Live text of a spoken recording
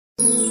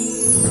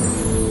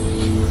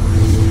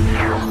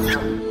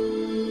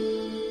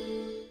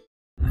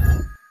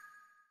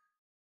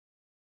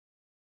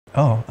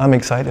Oh, I'm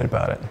excited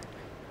about it.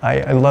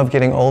 I love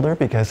getting older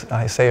because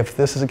I say if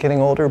this is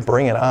getting older,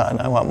 bring it on.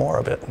 I want more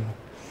of it.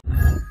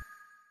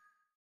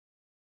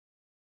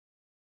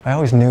 I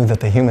always knew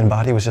that the human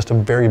body was just a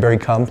very, very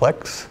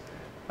complex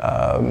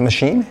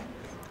machine.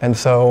 And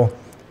so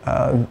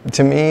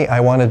to me, I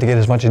wanted to get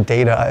as much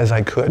data as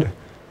I could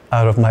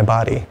out of my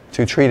body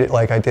to treat it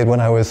like I did when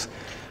I was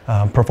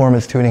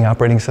performance tuning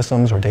operating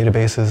systems or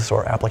databases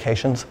or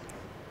applications.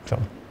 So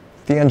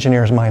the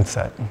engineer's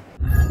mindset.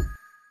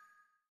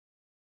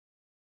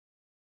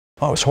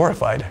 I was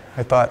horrified.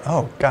 I thought,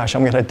 oh gosh,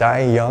 I'm going to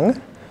die young.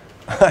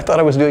 I thought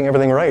I was doing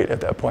everything right at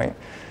that point.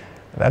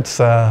 That's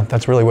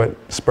really what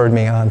spurred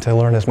me on to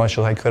learn as much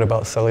as I could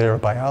about cellular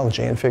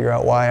biology and figure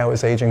out why I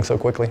was aging so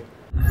quickly.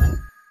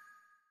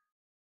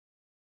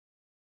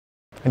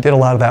 I did a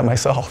lot of that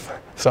myself,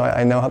 so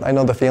I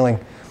know the feeling.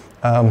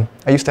 I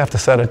used to have to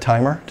set a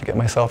timer to get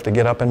myself to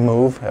get up and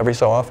move every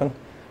so often,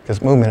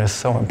 because movement is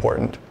so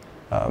important.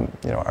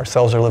 Our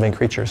cells are living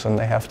creatures and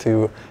they have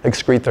to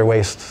excrete their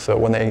waste. So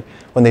when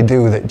they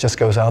do, it just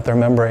goes out their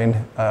membrane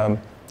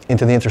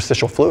into the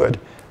interstitial fluid.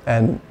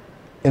 And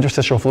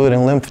interstitial fluid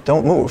and lymph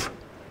don't move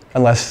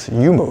unless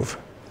you move.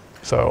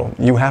 So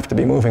you have to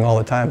be moving all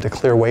the time to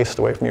clear waste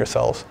away from your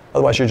cells.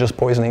 Otherwise you're just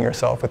poisoning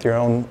yourself with your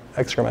own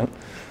excrement,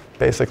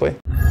 basically.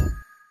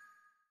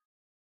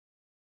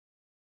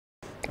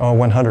 Oh,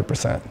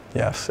 100%,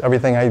 yes.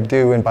 Everything I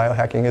do in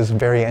biohacking is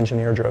very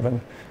engineer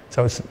driven.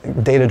 So it's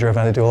data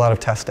driven. I do a lot of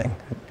testing.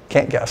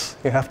 Can't guess.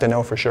 You have to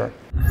know for sure.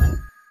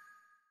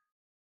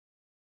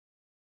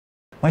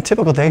 My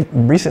typical day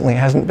recently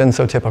hasn't been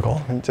so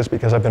typical, just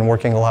because I've been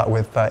working a lot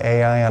with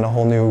AI on a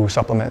whole new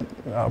supplement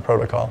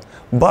protocol.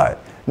 But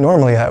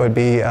normally that would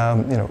be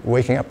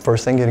waking up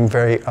first thing, getting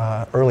very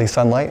early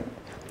sunlight,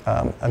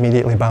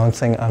 immediately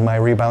bouncing on my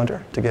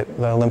rebounder to get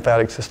the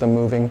lymphatic system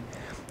moving.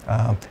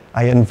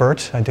 I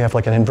invert. I do have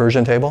like an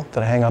inversion table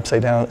that I hang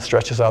upside down. It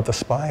stretches out the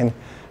spine.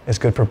 It's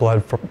good for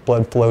blood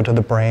flow to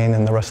the brain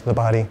and the rest of the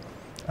body.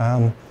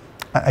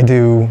 I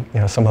do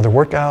some other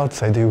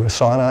workouts. I do a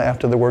sauna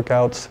after the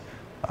workouts.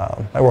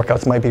 My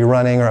workouts might be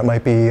running, or it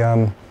might be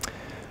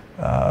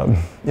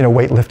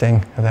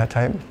weightlifting of that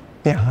type.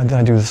 Yeah, then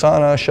I do the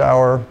sauna,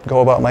 shower,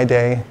 go about my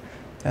day,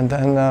 and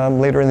then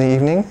later in the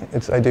evening,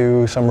 I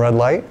do some red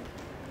light.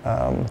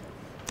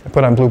 I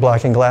put on blue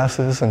blocking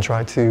glasses and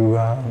try to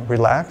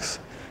relax,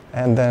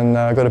 and then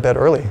go to bed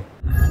early.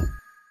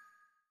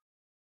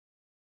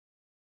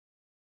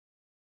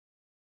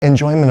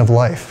 Enjoyment of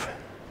life.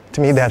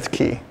 To me, that's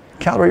key.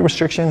 Calorie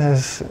restriction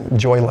is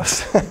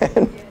joyless.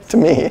 To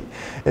me,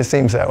 it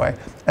seems that way.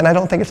 And I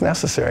don't think it's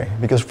necessary,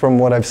 because from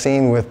what I've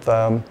seen with,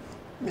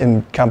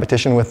 in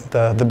competition with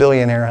the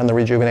billionaire on the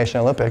Rejuvenation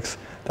Olympics,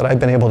 that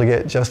I've been able to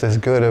get just as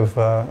good of,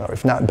 or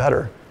if not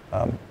better,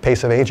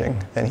 pace of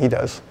aging than he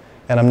does.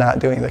 And I'm not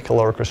doing the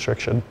caloric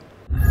restriction.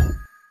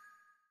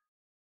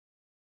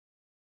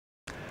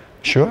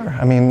 Sure.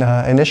 I mean,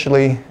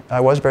 initially I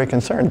was very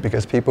concerned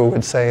because people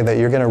would say that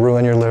you're going to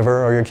ruin your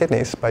liver or your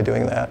kidneys by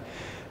doing that.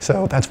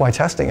 So that's why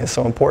testing is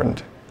so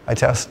important. I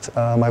test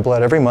my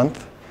blood every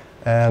month,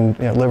 and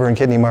liver and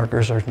kidney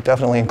markers are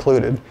definitely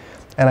included.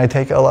 And I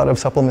take a lot of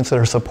supplements that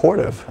are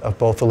supportive of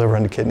both the liver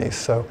and the kidneys.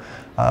 So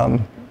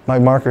my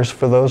markers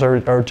for those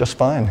are just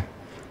fine.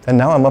 And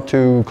now I'm up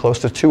to close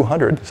to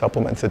 200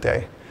 supplements a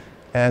day,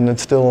 and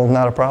it's still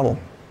not a problem.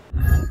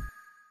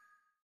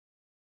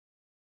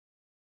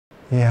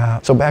 Yeah,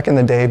 so back in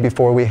the day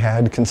before we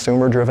had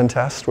consumer-driven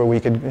tests where we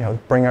could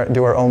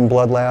do our own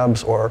blood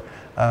labs or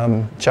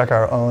check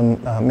our own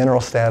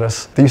mineral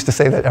status, they used to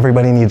say that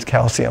everybody needs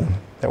calcium,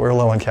 that we're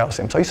low on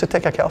calcium. So I used to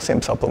take a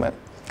calcium supplement.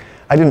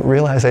 I didn't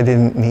realize I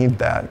didn't need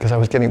that because I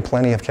was getting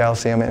plenty of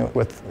calcium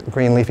with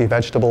green leafy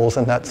vegetables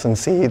and nuts and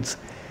seeds.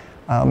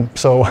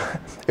 So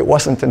it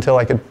wasn't until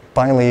I could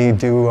finally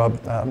do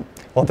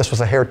well, this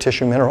was a hair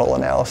tissue mineral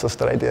analysis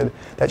that I did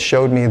that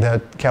showed me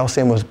that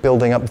calcium was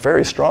building up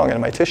very strong in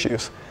my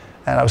tissues.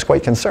 And I was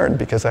quite concerned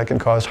because that can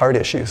cause heart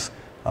issues,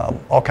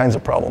 all kinds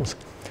of problems.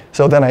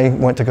 So then I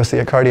went to go see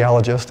a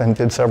cardiologist and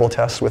did several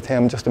tests with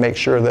him just to make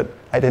sure that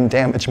I didn't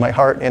damage my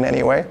heart in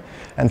any way.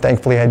 And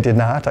thankfully I did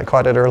not. I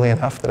caught it early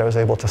enough that I was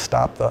able to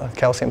stop the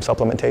calcium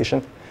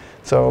supplementation.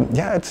 So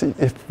yeah,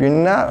 if you're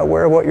not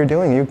aware of what you're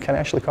doing, you can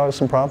actually cause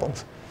some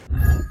problems.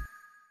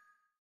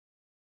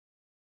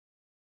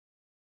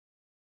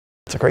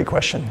 It's a great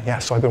question. Yeah,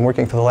 so I've been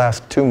working for the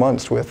last 2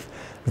 months with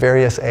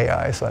various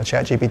AIs,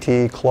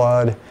 ChatGPT,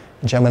 Claude,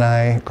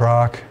 Gemini,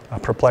 Grok,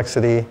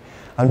 Perplexity.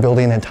 I'm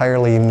building an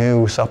entirely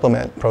new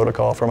supplement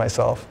protocol for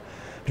myself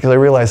because I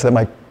realized that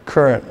my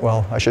current,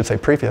 well, I should say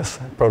previous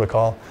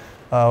protocol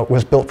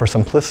was built for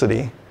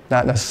simplicity,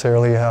 not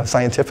necessarily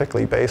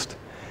scientifically based.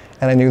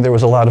 And I knew there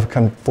was a lot of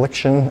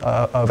confliction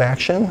of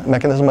action,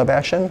 mechanism of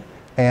action,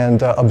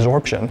 and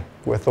absorption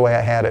with the way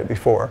I had it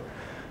before.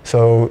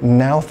 So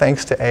now,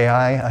 thanks to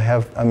AI,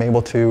 I'm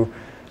able to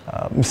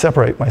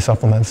separate my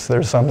supplements.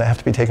 There's some that have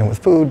to be taken with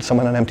food,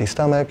 some on an empty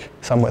stomach,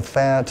 some with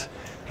fat.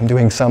 I'm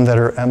doing some that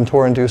are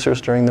mTOR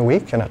inducers during the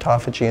week and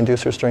autophagy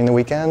inducers during the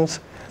weekends.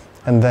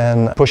 and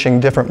then pushing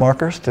different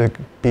markers to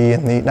be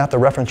in the, not the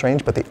reference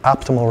range, but the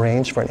optimal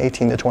range for an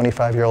 18 to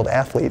 25-year-old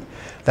athlete,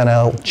 then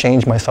I'll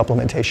change my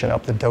supplementation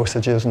up, the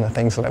dosages and the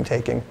things that I'm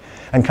taking.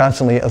 And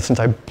constantly, since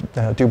I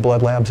do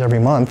blood labs every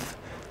month,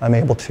 I'm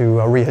able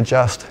to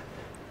readjust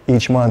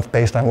each month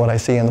based on what I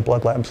see in the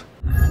blood labs.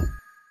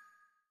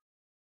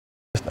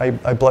 I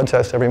blood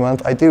test every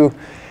month. I do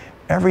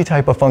every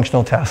type of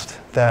functional test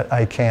that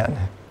I can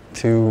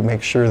to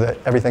make sure that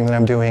everything that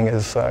I'm doing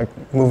is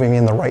moving me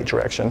in the right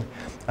direction,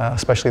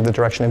 especially the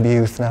direction of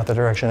youth, not the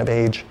direction of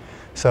age.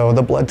 So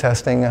the blood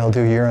testing, I'll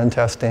do urine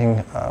testing,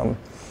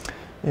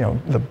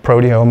 the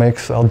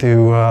proteomics, I'll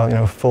do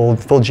full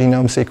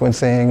genome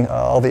sequencing,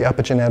 all the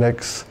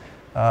epigenetics,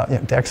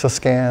 DEXA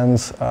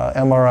scans,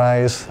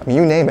 MRIs, I mean,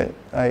 you name it.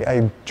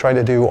 I try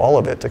to do all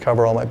of it to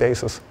cover all my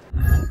bases.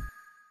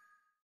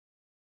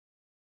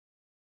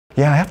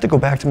 Yeah, I have to go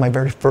back to my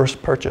very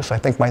first purchase. I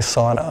think my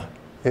sauna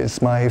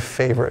is my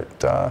favorite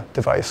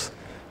device.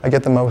 I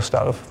get the most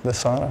out of the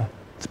sauna.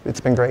 It's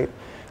been great.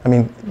 I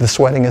mean, the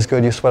sweating is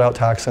good. You sweat out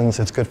toxins.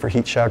 It's good for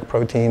heat shock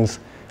proteins.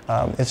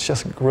 It's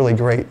just really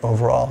great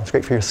overall. It's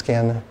great for your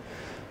skin.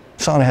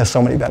 Sauna has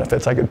so many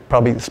benefits. I could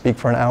probably speak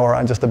for an hour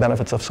on just the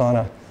benefits of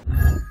sauna.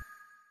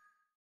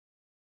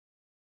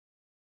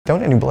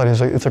 Donating blood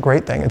it's a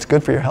great thing. It's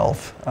good for your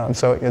health.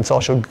 So it's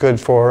also good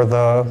for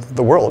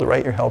the world,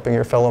 right? You're helping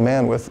your fellow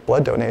man with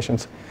blood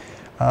donations.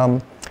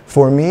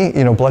 For me,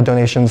 blood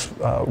donations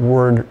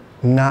were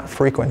not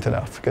frequent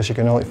enough because you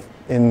can only,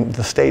 in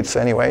the States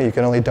anyway, you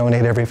can only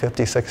donate every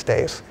 56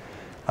 days.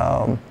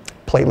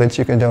 Platelets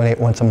you can donate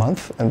once a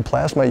month, and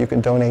plasma you can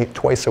donate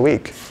twice a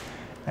week.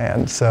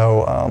 And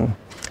so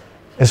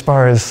as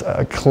far as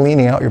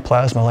cleaning out your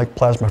plasma, like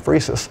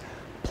plasmapheresis,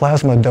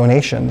 plasma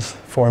donations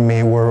for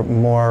me were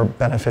more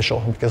beneficial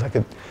because I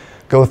could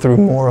go through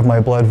more of my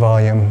blood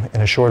volume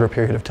in a shorter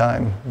period of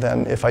time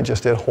than if I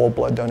just did whole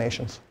blood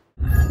donations.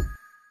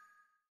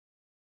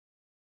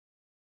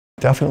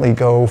 Definitely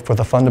go for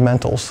the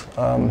fundamentals.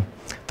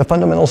 The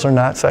fundamentals are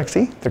not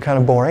sexy, they're kind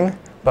of boring,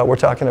 but we're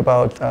talking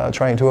about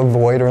trying to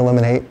avoid or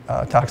eliminate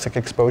toxic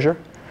exposure.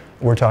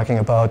 We're talking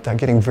about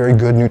getting very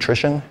good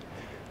nutrition,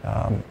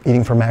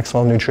 eating for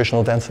maximal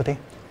nutritional density.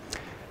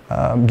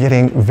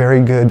 Getting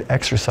very good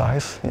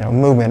exercise,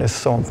 movement is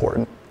so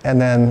important. And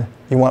then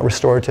you want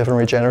restorative and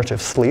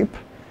regenerative sleep.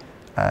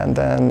 And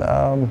then,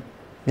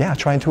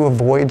 trying to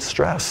avoid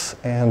stress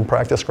and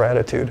practice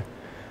gratitude.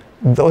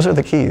 Those are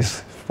the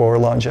keys for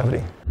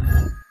longevity.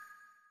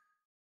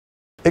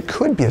 It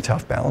could be a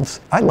tough balance.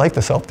 I like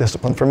the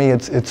self-discipline. For me,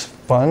 it's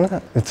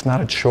fun. It's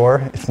not a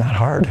chore. It's not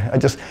hard.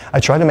 I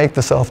try to make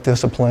the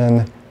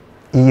self-discipline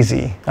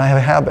easy. I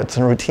have habits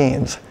and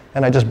routines,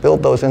 and I just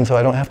build those in so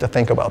I don't have to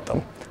think about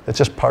them. It's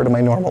just part of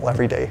my normal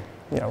everyday,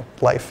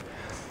 life.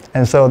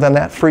 And so then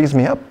that frees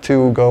me up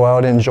to go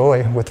out and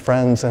enjoy with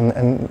friends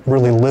and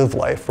really live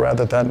life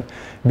rather than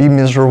be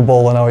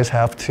miserable and always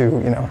have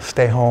to,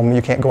 stay home.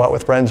 You can't go out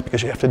with friends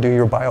because you have to do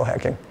your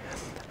biohacking.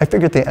 I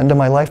figure at the end of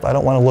my life, I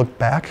don't want to look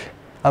back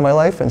on my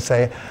life and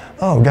say,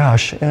 oh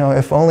gosh,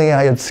 if only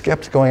I had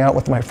skipped going out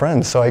with my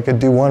friends so I could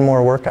do one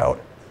more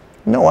workout.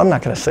 No, I'm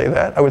not going to say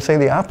that. I would say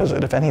the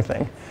opposite, if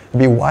anything. It'd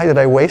be, why did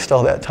I waste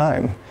all that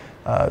time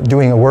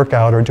doing a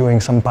workout or doing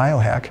some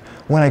biohack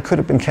when I could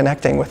have been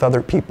connecting with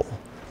other people?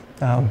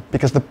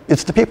 Because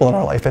it's the people in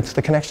our life, it's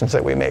the connections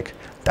that we make.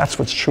 That's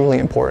what's truly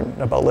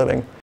important about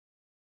living.